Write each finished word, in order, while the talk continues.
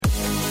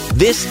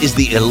This is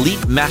the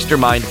Elite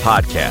Mastermind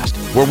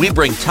Podcast, where we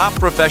bring top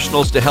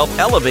professionals to help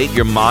elevate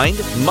your mind,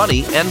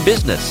 money, and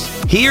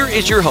business. Here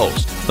is your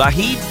host,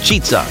 Vahid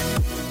Chitzad.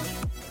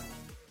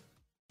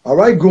 All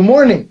right, good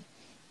morning.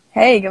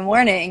 Hey, good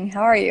morning.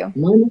 How are you?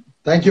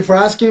 Thank you for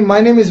asking.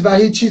 My name is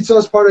Vahid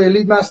Chitzad, part of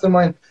Elite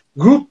Mastermind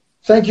Group.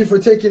 Thank you for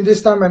taking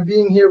this time and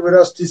being here with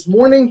us this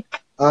morning.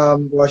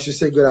 Well, I should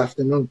say good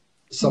afternoon.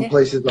 Some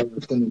places are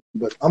afternoon,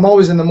 but I'm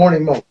always in the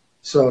morning mode,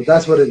 so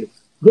that's what it is.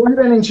 Go ahead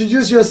and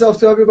introduce yourself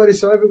to everybody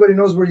so everybody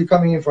knows where you're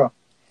coming in from.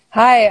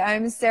 Hi,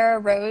 I'm Sarah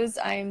Rose.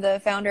 I'm the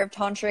founder of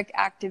Tantric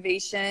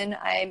Activation.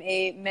 I'm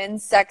a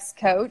men's sex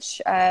coach.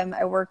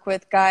 I work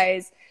with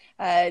guys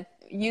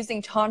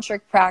using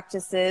tantric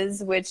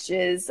practices, which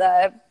is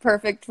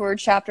perfect for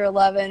chapter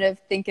 11 of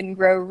Think and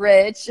Grow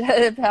Rich,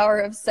 the power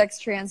of sex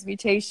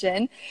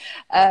transmutation.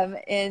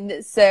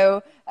 And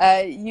so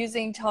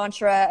using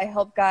Tantra, I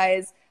help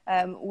guys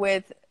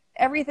with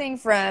everything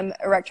from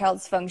erectile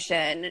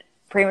dysfunction,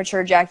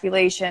 premature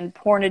ejaculation,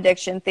 porn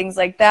addiction, things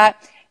like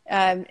that,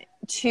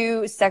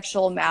 to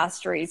sexual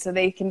mastery, so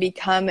they can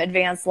become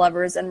advanced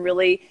lovers and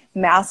really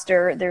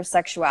master their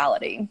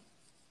sexuality.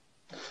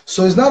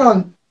 So it's not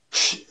on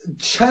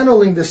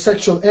channeling the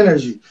sexual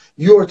energy.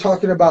 You are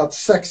talking about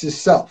sex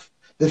itself,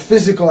 the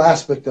physical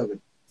aspect of it.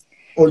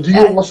 Or do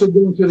you also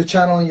go into the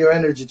channeling your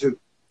energy too?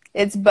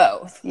 It's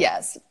both,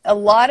 yes. A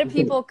lot of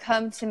people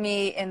come to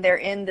me and they're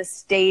in the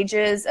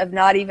stages of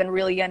not even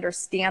really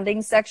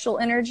understanding sexual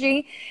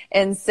energy.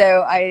 And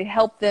so I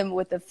help them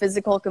with the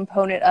physical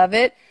component of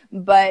it.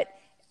 But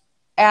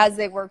as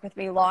they work with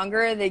me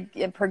longer, they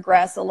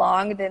progress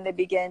along, then they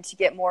begin to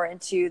get more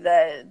into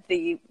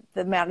the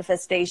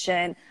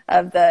manifestation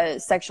of the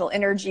sexual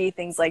energy,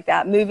 things like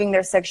that, moving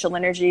their sexual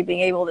energy,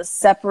 being able to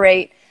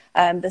separate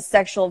the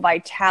sexual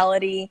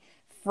vitality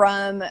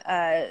from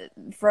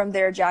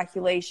their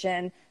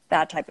ejaculation,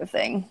 that type of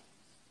thing.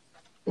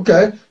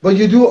 Okay, but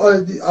you do.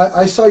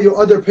 I saw your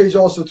other page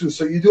also too.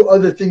 So you do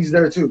other things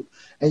there too,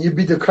 and you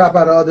beat the crap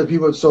out of other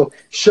people. So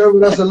share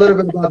with us a little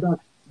bit about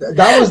that.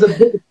 That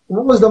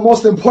was the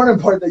most important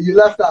part that you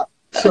left out.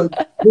 So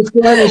let's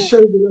go ahead and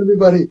share it with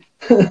everybody.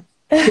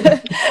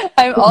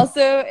 I'm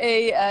also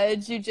a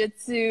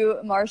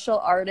jiu-jitsu martial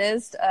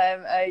artist.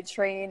 I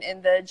train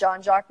in the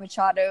Jean-Jacques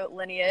Machado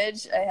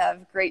lineage. I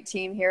have a great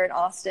team here in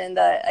Austin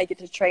that I get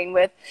to train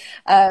with.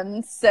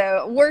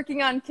 So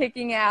working on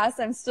kicking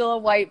ass. I'm still a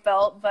white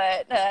belt,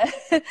 but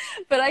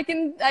I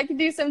can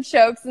do some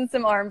chokes and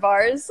some arm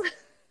bars.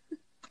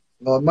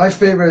 Well, my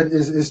favorite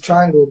is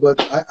triangle,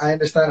 but I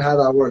understand how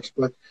that works.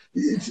 But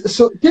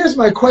so here's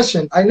my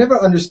question. I never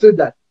understood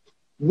that.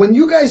 When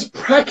you guys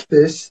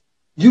practice,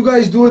 you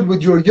guys do it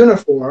with your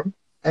uniform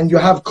and you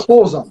have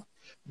clothes on.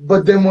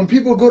 But then when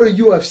people go to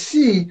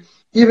UFC,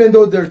 even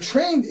though they're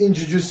trained in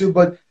jiu-jitsu,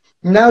 but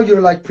now you're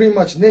like pretty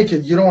much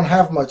naked. You don't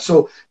have much.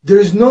 So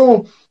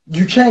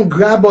you can't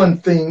grab on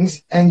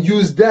things and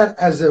use that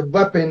as a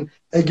weapon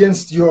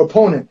against your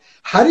opponent.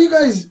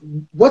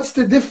 What's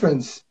the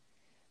difference?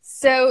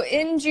 So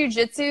in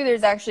jiu-jitsu,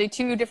 there's actually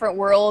two different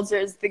worlds.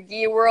 There's the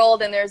gi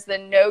world and there's the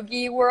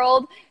no-gi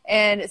world.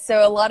 And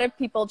so a lot of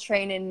people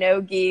train in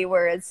no-gi,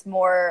 where it's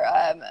more,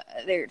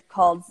 they're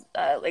called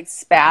like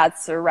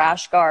spats or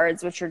rash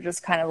guards, which are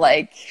just kind of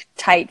like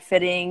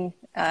tight-fitting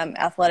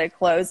athletic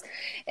clothes.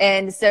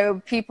 And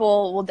so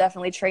people will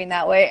definitely train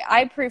that way.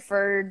 I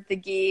prefer the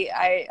gi.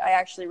 I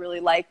actually really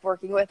like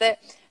working with it.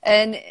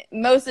 And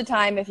most of the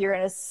time, if you're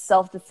in a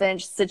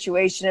self-defense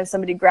situation, if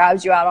somebody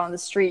grabs you out on the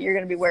street, you're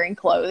going to be wearing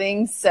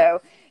clothing.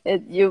 So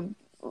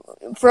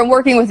from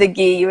working with a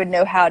gi, you would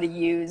know how to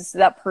use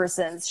that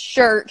person's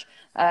shirt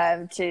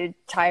to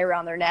tie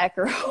around their neck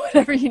or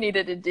whatever you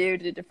needed to do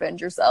to defend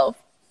yourself.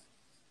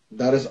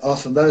 That is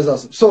awesome. That is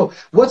awesome. So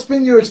what's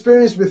been your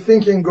experience with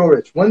Think and Grow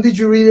Rich? When did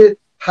you read it?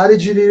 How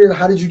did you read it?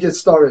 How did you get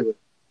started with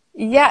it?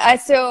 Yeah,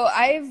 so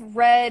I've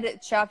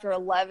read chapter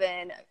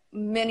 11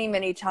 many,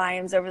 many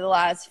times over the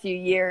last few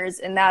years,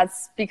 and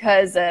that's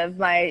because of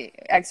my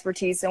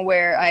expertise and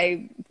where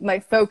my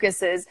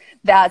focus is.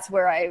 That's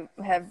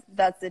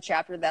the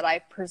chapter that I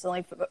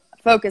personally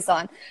focus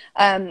on.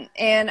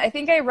 And I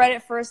think I read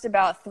it first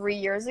about 3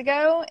 years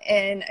ago,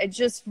 and I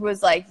just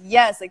was like,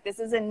 yes, like this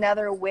is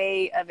another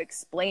way of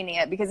explaining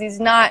it, because he's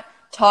not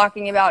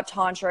talking about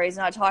Tantra. He's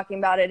not talking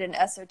about it in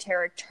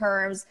esoteric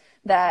terms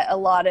that a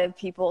lot of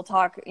people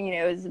talk,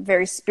 is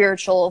very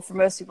spiritual for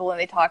most people when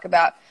they talk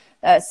about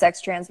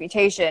sex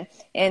transmutation.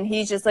 And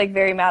he's just like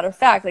very matter of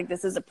fact, like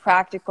this is a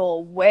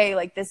practical way,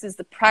 like this is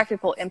the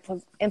practical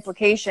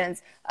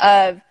implications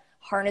of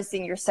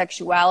harnessing your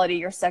sexuality,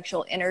 your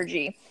sexual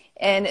energy.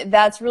 And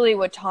that's really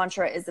what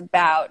Tantra is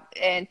about.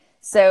 And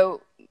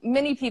so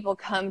many people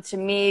come to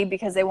me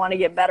because they want to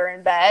get better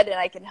in bed, and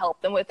I can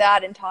help them with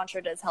that, and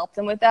Tantra does help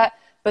them with that.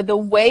 But the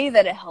way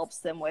that it helps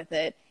them with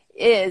it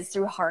is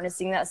through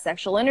harnessing that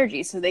sexual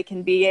energy, so they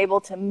can be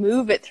able to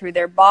move it through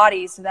their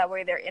body, so that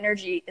way their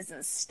energy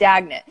isn't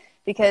stagnant.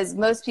 Because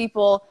most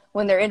people,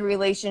 when they're in a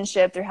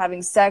relationship, they're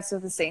having sex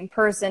with the same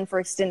person for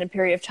an extended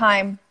period of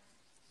time,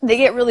 they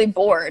get really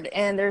bored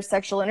and their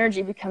sexual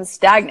energy becomes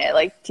stagnant.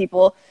 Like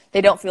people,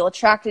 they don't feel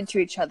attracted to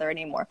each other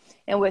anymore.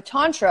 And with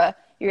Tantra,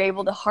 you're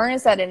able to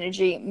harness that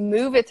energy,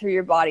 move it through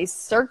your body,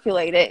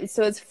 circulate it,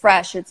 so it's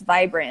fresh, it's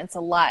vibrant, it's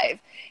alive.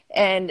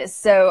 And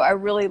so I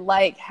really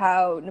like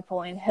how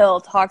Napoleon Hill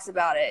talks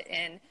about it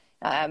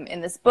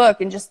in this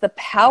book, and just the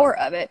power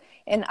of it.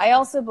 And I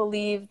also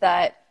believe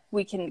that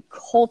we can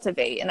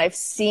cultivate, and I've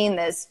seen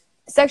this,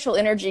 sexual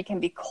energy can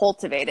be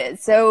cultivated.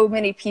 So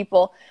many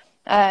people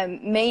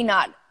may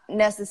not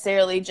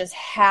necessarily just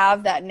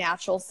have that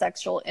natural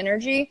sexual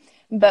energy,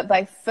 but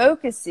by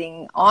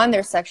focusing on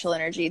their sexual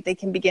energy, they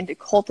can begin to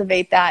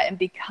cultivate that and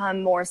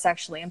become more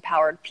sexually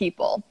empowered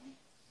people.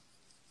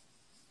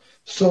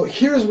 So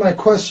here's my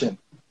question.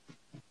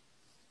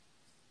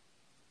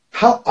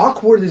 How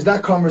awkward is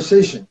that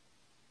conversation?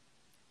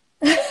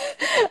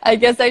 I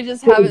guess I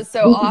just have it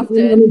so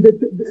often.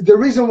 The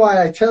reason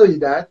why I tell you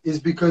that is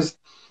because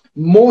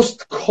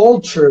most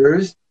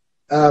cultures,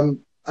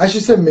 I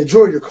should say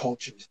majority of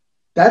cultures,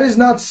 that is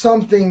not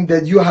something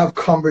that you have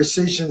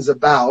conversations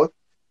about.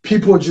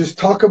 People just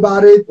talk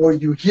about it, or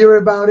you hear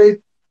about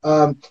it.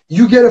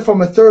 You get it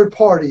from a third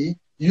party.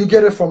 You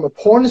get it from a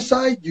porn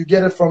site. You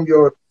get it from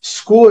your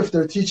school if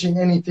they're teaching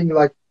anything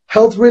like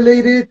health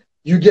related.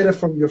 You get it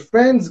from your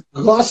friends,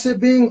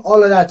 gossiping,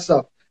 all of that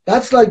stuff.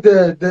 That's like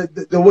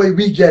the way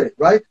we get it,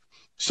 right?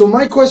 So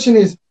my question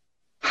is,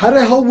 how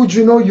the hell would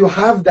you know you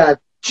have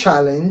that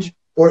challenge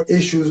or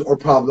issues or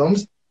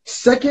problems?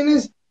 Second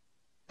is,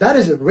 that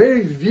is a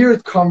very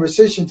weird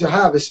conversation to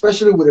have,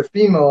 especially with a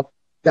female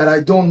that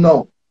I don't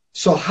know.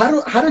 So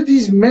how do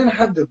these men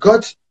have the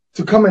guts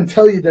to come and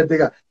tell you that they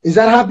got? Is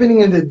that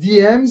happening in the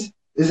DMs?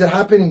 Is it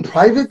happening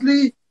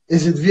privately?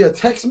 Is it via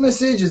text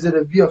message? Is it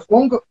via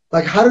phone call?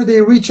 Like, how do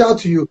they reach out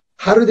to you?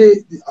 How do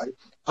they?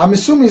 I'm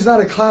assuming it's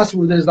not a class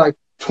where there's like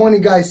 20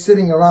 guys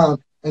sitting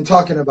around and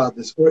talking about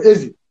this, or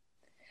is it?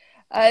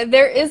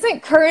 There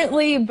isn't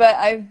currently, but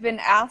I've been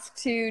asked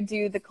to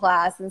do the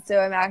class, and so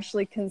I'm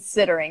actually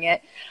considering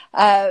it.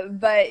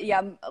 But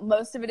yeah,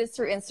 most of it is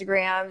through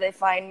Instagram. They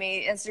find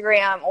me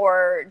Instagram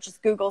or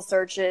just Google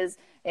searches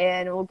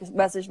and will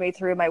message me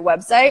through my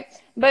website.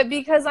 But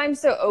because I'm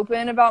so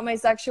open about my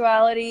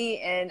sexuality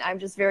and I'm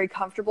just very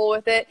comfortable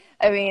with it,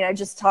 I mean, I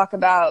just talk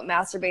about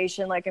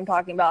masturbation like I'm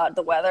talking about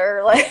the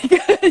weather, like,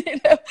 you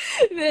know,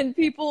 then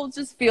people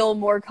just feel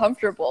more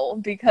comfortable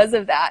because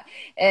of that.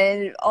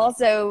 And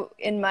also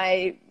in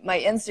my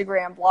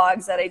Instagram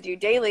blogs that I do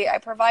daily, I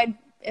provide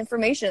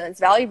information that's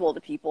valuable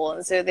to people,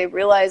 and so they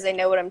realize I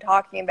know what I'm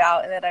talking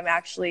about and that I'm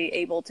actually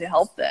able to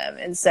help them.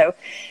 And so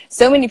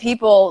many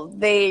people,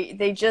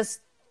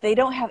 they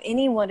don't have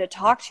anyone to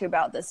talk to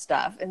about this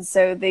stuff, and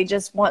so they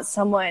just want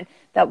someone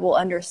that will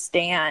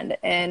understand.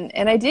 And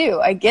I do.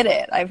 I get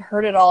it. I've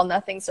heard it all.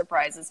 Nothing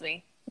surprises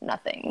me.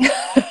 Nothing.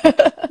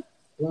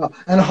 Wow.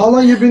 And how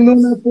long you been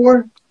doing that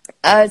for?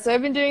 So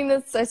I've been doing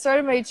this. I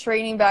started my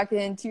training back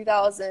in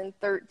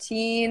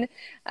 2013,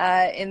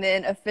 and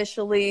then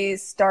officially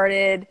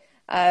started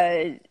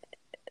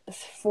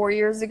 4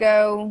 years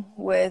ago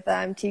with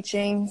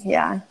teaching.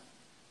 Yeah.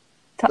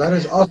 That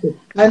is awesome.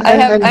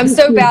 I'm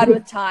so bad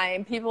with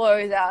time. People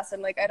always ask.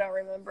 I'm like, I don't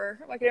remember.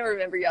 I can never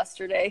remember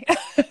yesterday.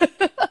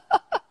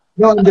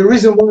 No, and the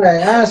reason why I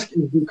ask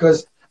is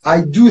because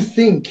I do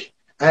think,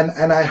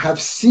 and I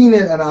have seen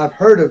it and I've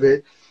heard of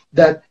it,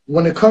 that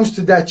when it comes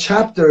to that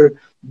chapter,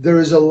 there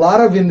is a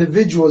lot of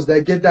individuals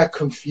that get that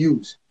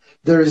confused.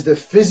 There is the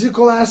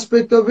physical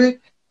aspect of it,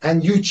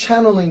 and you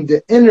channeling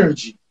the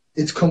energy.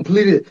 It's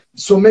completed.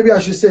 So maybe I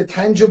should say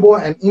tangible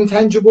and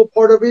intangible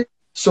part of it.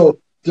 So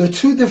they're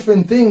two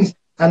different things,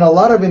 and a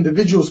lot of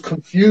individuals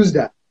confuse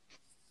that.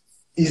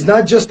 It's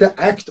not just the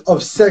act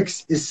of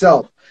sex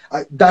itself.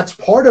 That's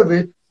part of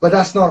it, but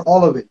that's not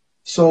all of it.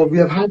 So we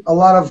have had a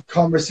lot of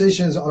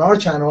conversations on our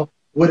channel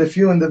with a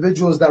few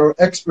individuals that are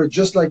experts,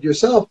 just like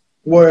yourself,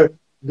 where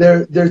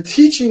they're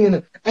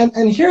teaching.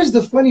 And here's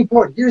the funny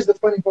part. Here's the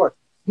funny part.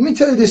 Let me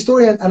tell you this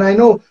story, and I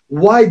know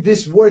why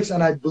this works,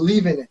 and I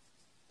believe in it.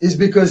 Is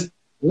because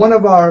one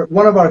of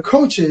our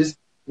coaches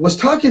was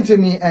talking to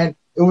me, and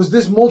it was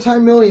this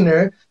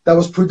multimillionaire that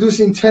was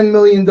producing $10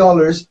 million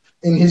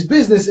in his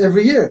business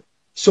every year.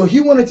 So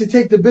he wanted to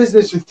take the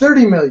business to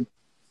 30 million.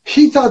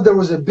 He thought there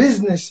was a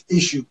business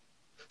issue.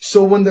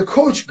 So when the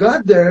coach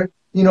got there,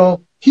 you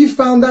know, he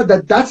found out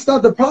that that's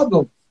not the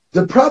problem.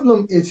 The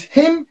problem is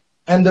him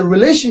and the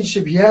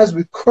relationship he has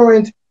with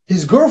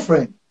his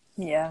girlfriend.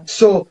 Yeah.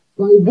 So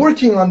by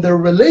working on their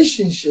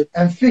relationship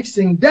and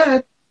fixing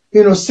that,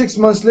 you know, 6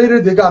 months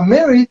later they got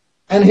married,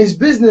 and his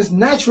business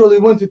naturally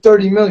went to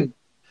 30 million.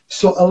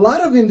 So a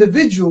lot of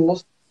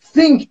individuals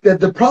think that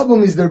the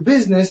problem is their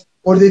business,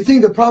 or they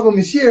think the problem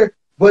is here,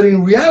 but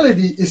in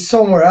reality it's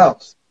somewhere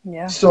else.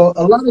 Yeah. So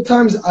a lot of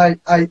times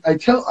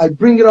I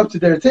bring it up to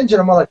their attention.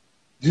 I'm like,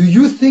 do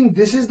you think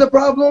this is the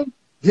problem?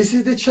 This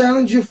is the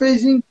challenge you're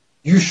facing?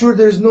 You sure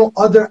there's no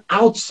other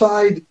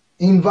outside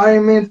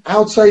environment,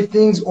 outside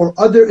things, or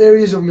other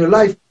areas of your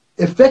life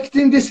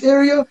affecting this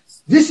area?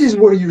 This is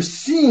where you're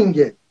seeing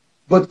it.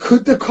 But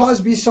could the cause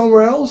be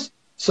somewhere else?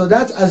 So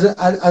that's, as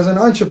an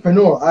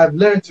entrepreneur, I've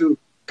learned to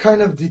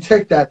kind of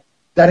detect that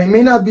it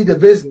may not be the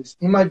business,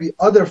 it might be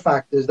other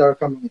factors that are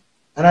coming in.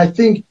 And I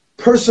think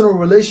personal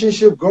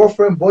relationship,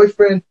 girlfriend,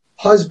 boyfriend,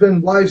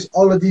 husband, wives,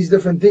 all of these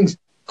different things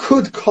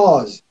could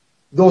cause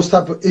those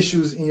type of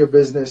issues in your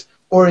business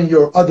or in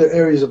your other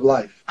areas of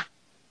life.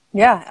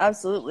 Yeah,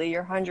 absolutely.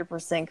 You're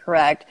 100%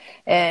 correct.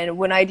 And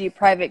when I do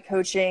private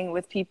coaching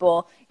with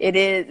people,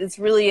 it's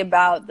really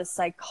about the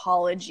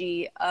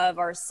psychology of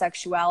our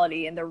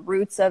sexuality and the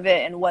roots of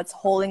it and what's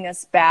holding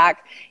us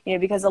back,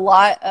 because a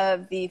lot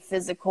of the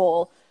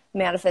physical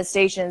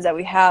manifestations that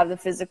we have, the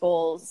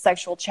physical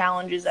sexual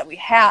challenges that we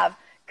have,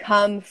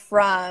 come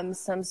from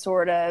some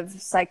sort of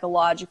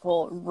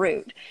psychological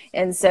root.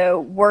 And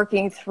so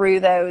working through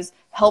those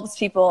helps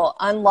people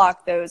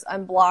unblock those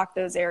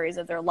areas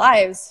of their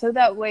lives, so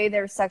that way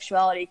their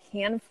sexuality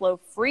can flow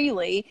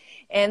freely,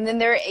 and then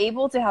they're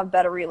able to have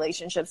better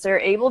relationships. They're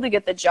able to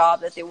get the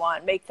job that they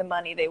want, make the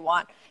money they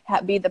want,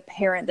 be the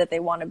parent that they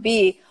want to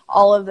be,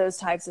 all of those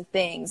types of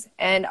things.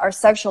 And our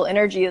sexual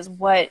energy is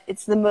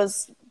it's the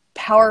most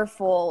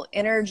powerful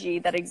energy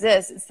that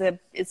exists.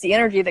 It's the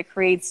energy that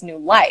creates new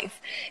life.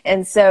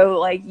 And so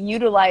like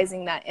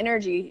utilizing that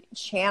energy,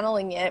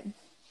 channeling it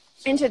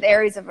into the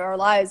areas of our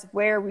lives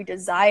where we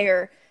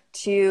desire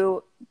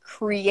to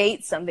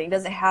create something. It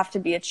doesn't have to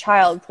be a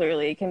child,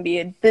 clearly. It can be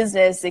a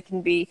business. It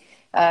can be,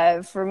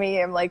 for me,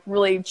 I'm like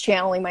really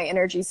channeling my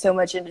energy so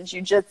much into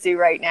jujitsu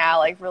right now,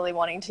 like really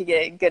wanting to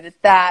get good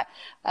at that.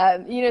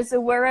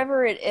 So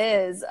wherever it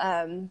is,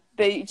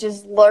 but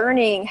just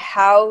learning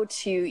how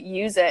to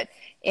use it,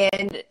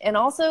 and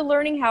also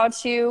learning how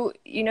to,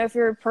 if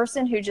you're a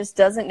person who just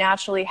doesn't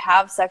naturally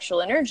have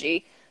sexual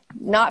energy,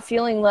 not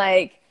feeling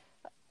like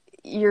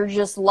you're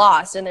just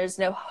lost and there's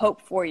no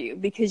hope for you,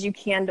 because you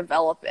can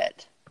develop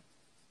it.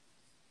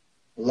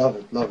 Love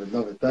it, love it,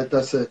 love it.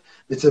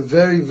 It's a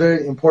very,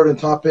 very important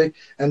topic.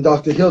 And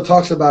Dr. Hill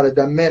talks about it,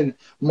 that men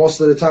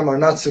most of the time are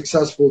not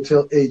successful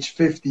till age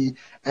 50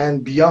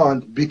 and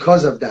beyond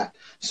because of that.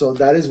 So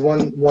that is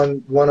one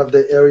of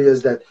the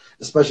areas that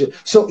especially.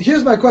 So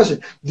here's my question.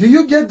 Do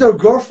you get their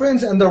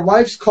girlfriends and their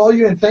wives call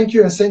you and thank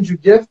you and send you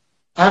gifts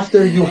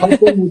after you help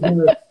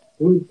them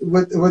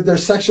with their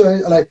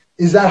sexual, like,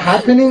 is that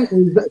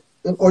happening?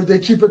 Or they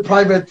keep it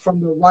private from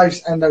their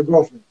wives and their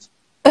girlfriends?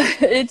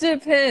 It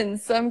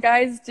depends. Some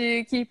guys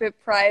do keep it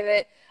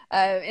private.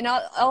 And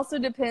it also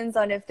depends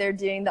on if they're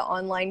doing the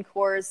online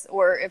course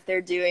or if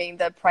they're doing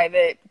the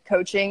private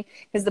coaching,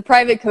 because the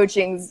private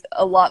coaching's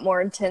a lot more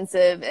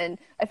intensive, and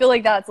I feel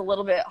like that's a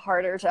little bit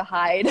harder to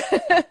hide.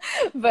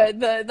 But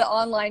the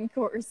online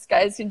course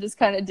guys can just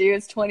kind of do,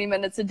 it's 20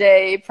 minutes a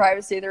day,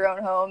 privacy of their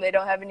own home. They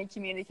don't have any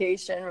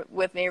communication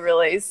with me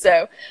really.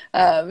 So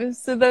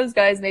those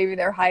guys, maybe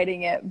they're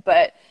hiding it,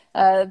 but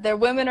their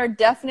women are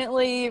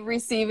definitely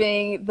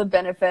receiving the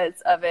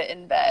benefits of it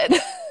in bed.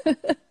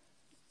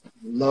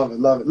 Love it,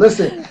 love it.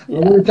 Listen, I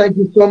want to thank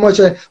you so much.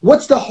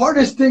 What's the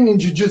hardest thing in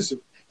jiu-jitsu?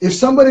 If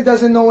somebody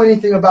doesn't know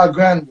anything about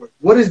groundwork,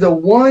 what's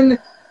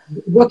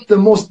the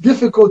most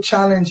difficult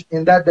challenge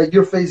in that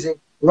you're facing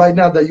right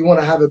now that you want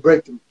to have a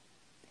breakthrough?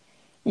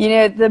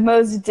 The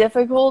most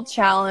difficult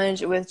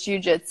challenge with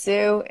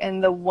jiu-jitsu,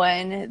 and the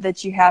one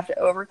that you have to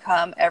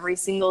overcome every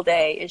single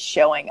day, is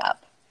showing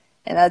up.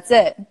 And that's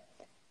it.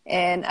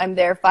 And I'm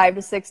there 5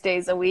 to 6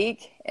 days a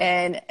week,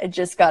 and I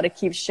just got to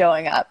keep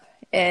showing up.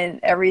 And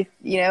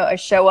I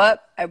show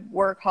up, I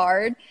work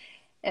hard,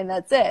 and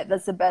that's it.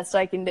 That's the best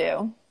I can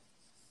do.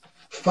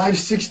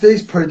 5-6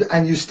 days per day,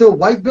 and you still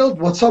white belt?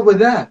 What's up with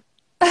that?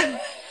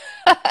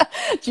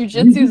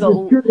 Jiu-jitsu's a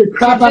long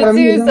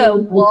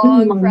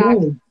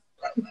practice.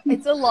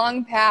 It's a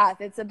long path.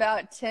 It's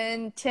about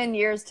 10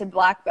 years to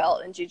black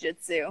belt in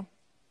jiu-jitsu.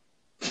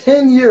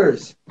 10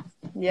 years?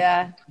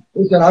 Yeah.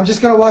 Listen, I'm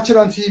just going to watch it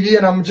on TV,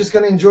 and I'm just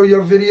going to enjoy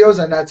your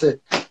videos, and that's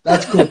it.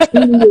 That's cool.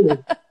 10 years.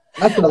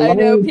 I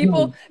know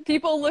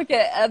people look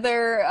at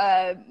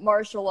other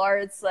martial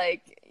arts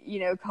like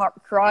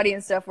karate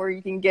and stuff where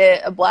you can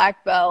get a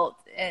black belt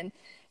in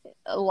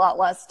a lot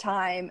less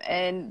time,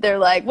 and they're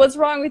like, "What's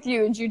wrong with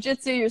you? In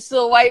jiu-jitsu, you're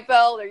still a white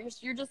belt, or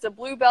you're just a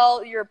blue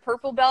belt, you're a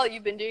purple belt.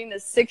 You've been doing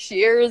this 6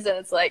 years," and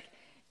it's like,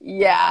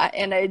 yeah.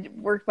 And I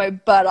worked my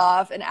butt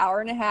off, an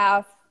hour and a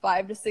half,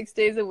 5 to 6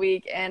 days a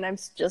week, and I'm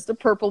just a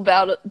purple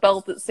belt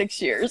at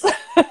 6 years.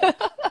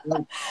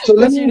 So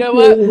but you know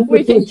what?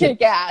 We can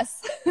kick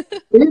ass.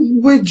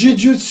 With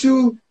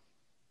jiu-jitsu,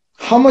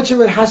 how much of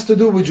it has to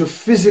do with your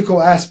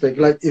physical aspect?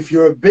 Like if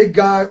you're a big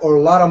guy or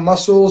a lot of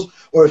muscles,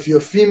 or if you're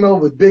a female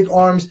with big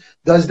arms,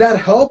 does that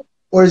help?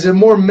 Or is it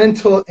more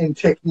mental and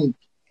technique?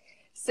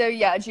 So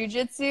yeah,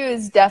 jiu-jitsu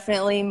is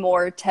definitely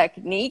more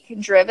technique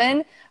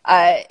driven.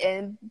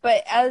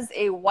 But as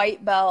a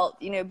white belt,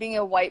 being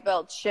a white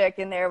belt chick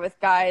in there with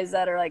guys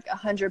that are like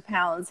 100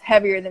 pounds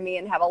heavier than me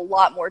and have a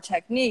lot more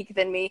technique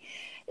than me,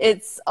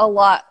 it's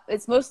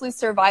mostly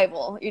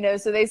survival,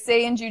 so they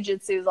say in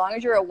jiu-jitsu, as long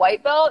as you're a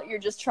white belt, you're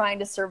just trying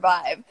to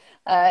survive.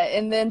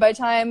 And then by the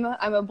time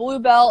I'm a blue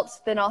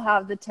belt, then I'll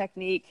have the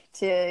technique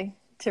to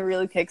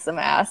really kick some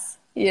ass,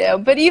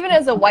 But even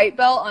as a white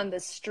belt on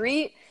the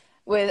street,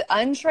 with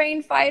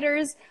untrained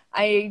fighters,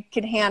 I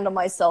could handle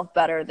myself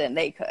better than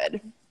they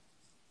could.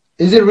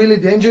 Is it really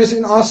dangerous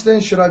in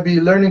Austin? Should I be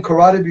learning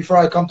karate before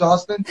I come to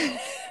Austin?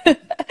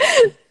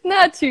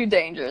 Not too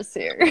dangerous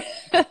here.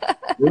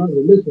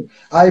 Listen,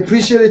 I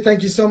appreciate it.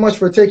 Thank you so much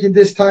for taking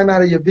this time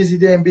out of your busy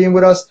day and being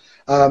with us.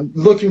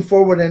 Looking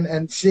forward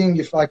and seeing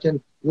if I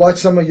can watch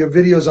some of your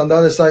videos on the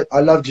other side.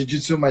 I love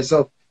jiu-jitsu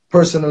myself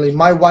personally.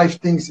 My wife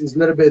thinks it's a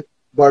little bit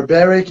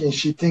barbaric and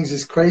she thinks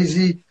it's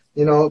crazy,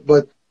 you know,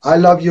 but I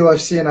love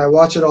UFC and I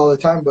watch it all the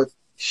time, but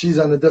she's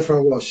on a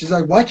different world. She's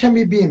like, why can't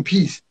we be in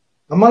peace?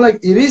 I'm not like,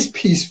 it is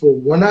peaceful.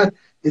 We're not,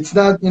 it's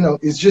not, you know,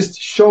 it's just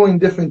showing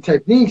different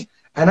techniques.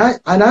 And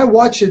I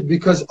watch it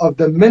because of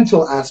the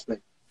mental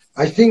aspect.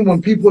 I think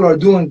when people are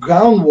doing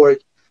groundwork,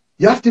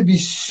 you have to be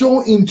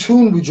so in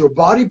tune with your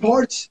body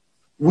parts,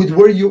 with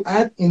where you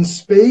at in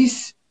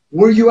space,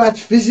 where you at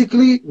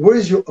physically, where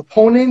is your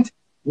opponent,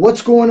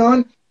 what's going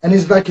on. And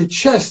it's like a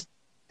chess.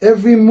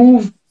 Every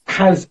move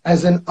has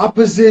an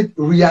opposite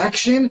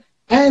reaction,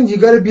 and you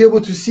got to be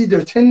able to see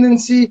their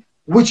tendency,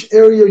 which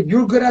area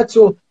you're good at.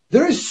 So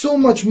there is so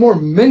much more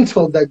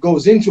mental that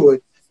goes into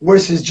it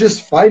versus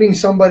just fighting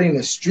somebody in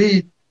the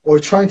street or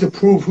trying to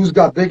prove who's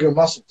got bigger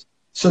muscles.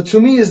 So to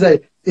me, is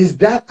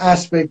that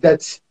aspect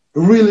that's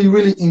really,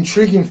 really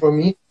intriguing for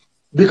me,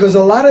 because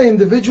a lot of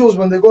individuals,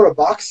 when they go to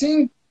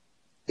boxing,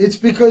 it's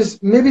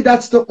because maybe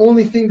that's the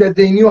only thing that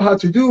they knew how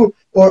to do.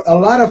 Or a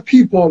lot of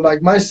people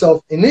like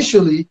myself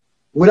initially,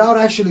 without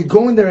actually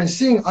going there and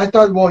seeing, I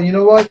thought, well, you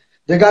know what?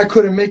 The guy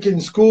couldn't make it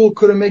in school,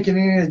 couldn't make it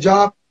in a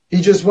job.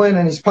 He just went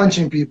and he's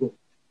punching people.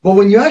 But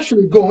when you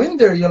actually go in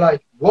there, you're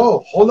like,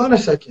 whoa, hold on a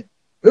second.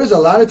 There's a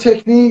lot of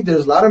technique.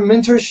 There's a lot of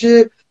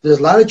mentorship. There's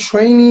a lot of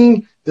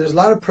training. There's a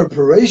lot of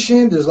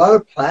preparation. There's a lot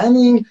of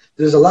planning.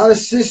 There's a lot of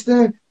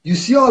system. You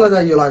see all of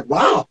that. You're like,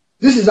 wow,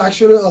 this is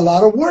actually a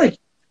lot of work.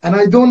 And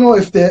I don't know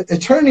if the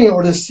attorney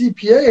or the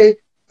CPA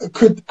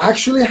could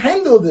actually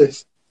handle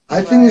this.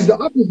 I think it's the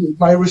opposite.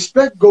 My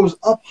respect goes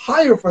up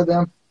higher for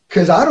them,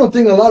 because I don't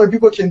think a lot of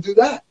people can do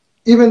that,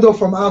 even though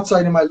from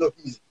outside it might look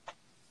easy.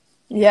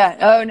 Yeah.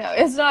 Oh, no,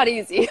 it's not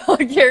easy. I'll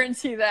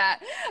guarantee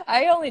that.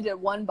 I only did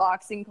one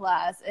boxing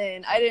class,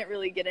 and I didn't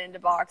really get into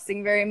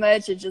boxing very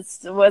much. It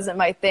just wasn't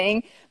my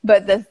thing.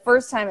 But the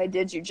first time I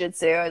did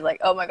jiu-jitsu, I was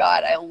like, oh, my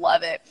God, I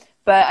love it.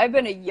 But I've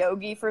been a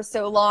yogi for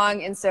so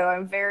long, and so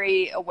I'm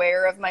very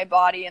aware of my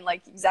body. And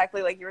like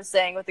exactly like you were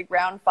saying with the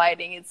ground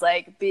fighting, it's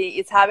like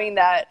it's having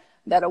that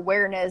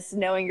awareness,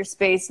 knowing your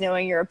space,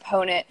 knowing your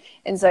opponent.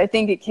 And so I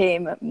think it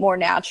came more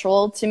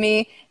natural to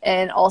me.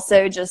 And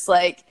also just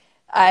like,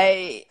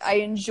 I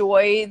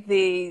enjoy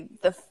the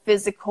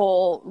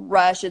physical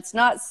rush. It's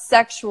not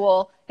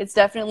sexual. It's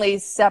definitely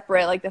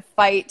separate. Like the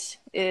fight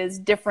is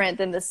different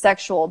than the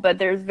sexual, but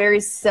there's very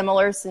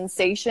similar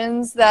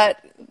sensations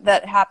that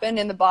happen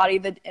in the body,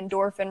 the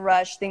endorphin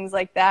rush, things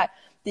like that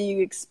you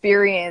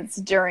experience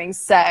during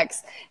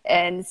sex.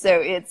 And so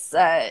it's,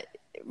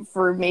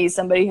 for me,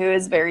 somebody who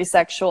is very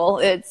sexual,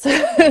 it's,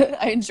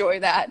 I enjoy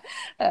that.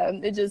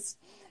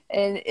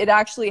 It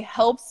actually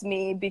helps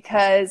me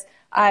because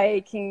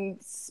I can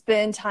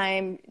spend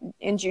time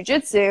in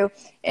jiu-jitsu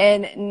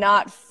and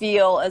not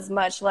feel as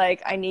much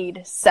like I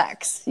need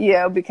sex, you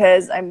know,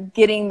 because I'm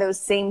getting those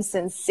same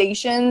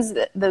sensations,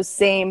 those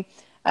same,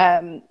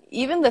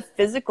 even the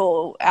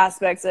physical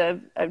aspects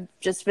of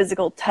just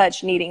physical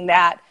touch, needing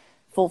that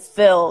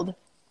fulfilled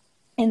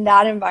in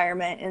that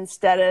environment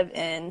instead of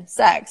in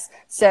sex.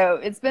 So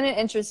it's been an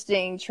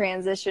interesting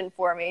transition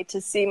for me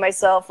to see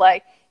myself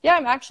like, yeah,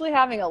 I'm actually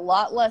having a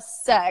lot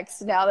less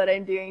sex now that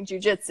I'm doing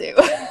jiu-jitsu.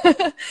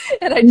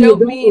 And I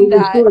don't mean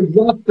that. You're so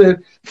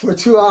exhausted for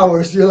 2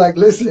 hours. You're like,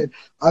 listen,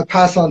 I'll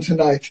pass on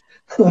tonight.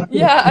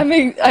 Yeah, I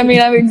mean, I'm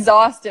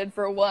exhausted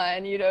for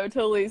one, you know,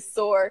 totally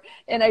sore.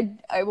 And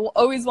I will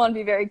always want to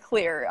be very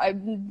clear.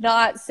 I'm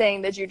not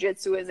saying that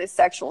jiu-jitsu is a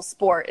sexual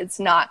sport. It's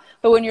not.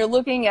 But when you're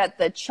looking at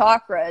the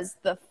chakras,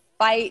 the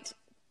fight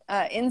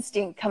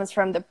instinct comes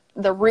from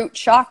the root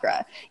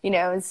chakra, you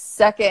know, and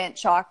second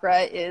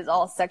chakra is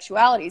all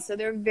sexuality. So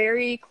they're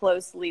very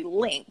closely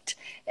linked.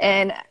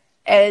 And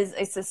as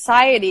a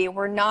society,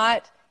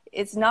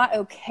 it's not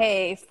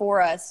okay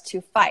for us to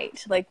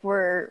fight. Like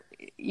we're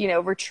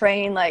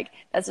trained like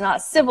that's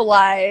not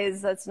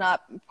civilized. That's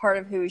not part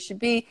of who we should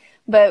be.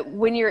 But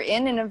when you're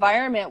in an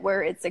environment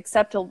where it's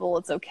acceptable,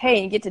 it's okay,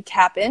 and you get to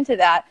tap into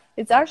that,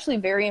 it's actually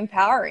very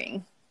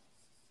empowering.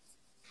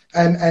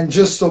 And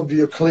just so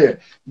we're clear,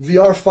 we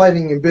are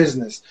fighting in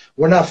business.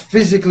 We're not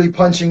physically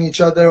punching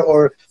each other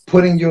or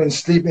putting you in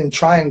sleeping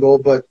triangle.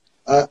 But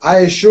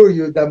I assure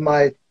you that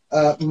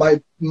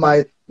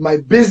my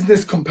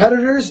business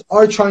competitors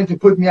are trying to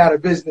put me out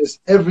of business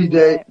every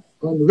day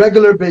on a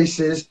regular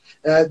basis.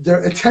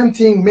 They're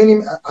attempting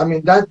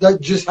that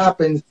just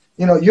happens.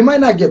 You know, you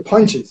might not get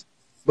punches,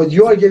 but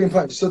you are getting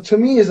punched. So to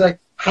me, it's like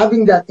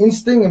having that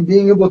instinct and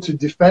being able to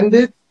defend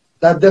it,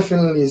 that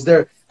definitely is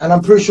there. And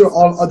I'm pretty sure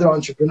all other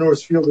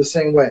entrepreneurs feel the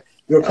same way.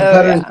 Your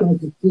competitors trying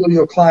to steal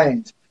your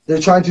clients. They're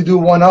trying to do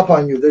one up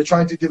on you. They're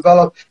trying to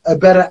develop a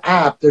better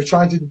app. They're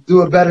trying to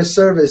do a better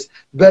service,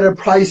 better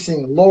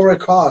pricing, lower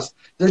cost.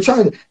 They're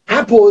trying to,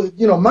 Apple,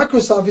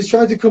 Microsoft is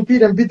trying to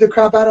compete and beat the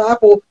crap out of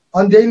Apple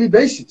on a daily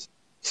basis.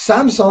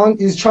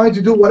 Samsung is trying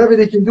to do whatever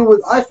they can do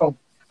with iPhone.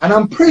 And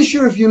I'm pretty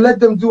sure if you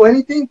let them do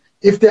anything,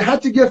 if they had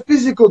to get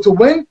physical to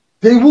win,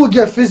 they will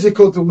get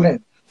physical to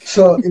win.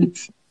 So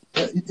it's,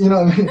 what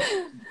I mean?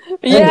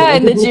 Yeah,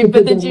 and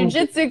the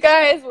jiu-jitsu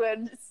guys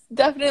would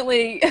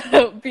definitely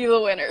be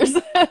the winners.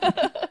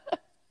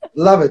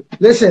 Love it.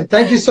 Listen,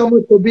 thank you so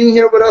much for being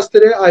here with us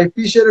today. I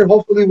appreciate it.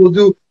 Hopefully we'll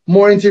do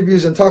more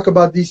interviews and talk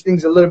about these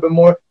things a little bit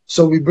more,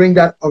 so we bring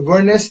that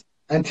awareness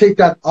and take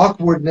that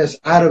awkwardness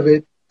out of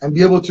it and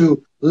be able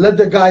to let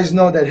the guys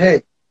know that,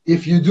 hey,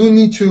 if you do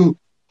need to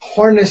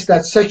harness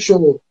that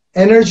sexual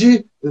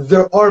energy,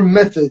 there are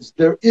methods.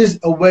 There is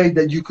a way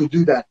that you could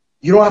do that.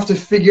 You don't have to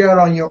figure out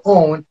on your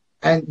own,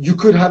 and you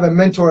could have a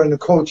mentor and a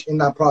coach in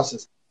that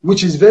process,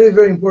 which is very,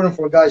 very important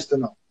for guys to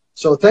know.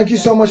 So thank you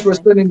so much for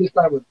spending this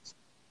time with us.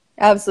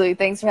 Absolutely.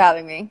 Thanks for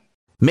having me.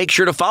 Make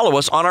sure to follow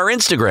us on our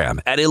Instagram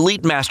at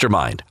Elite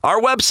Mastermind, our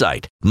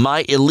website,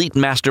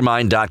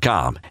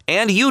 myelitemastermind.com,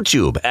 and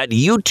YouTube at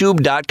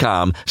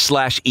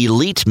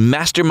youtube.com/Elite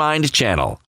Mastermind channel.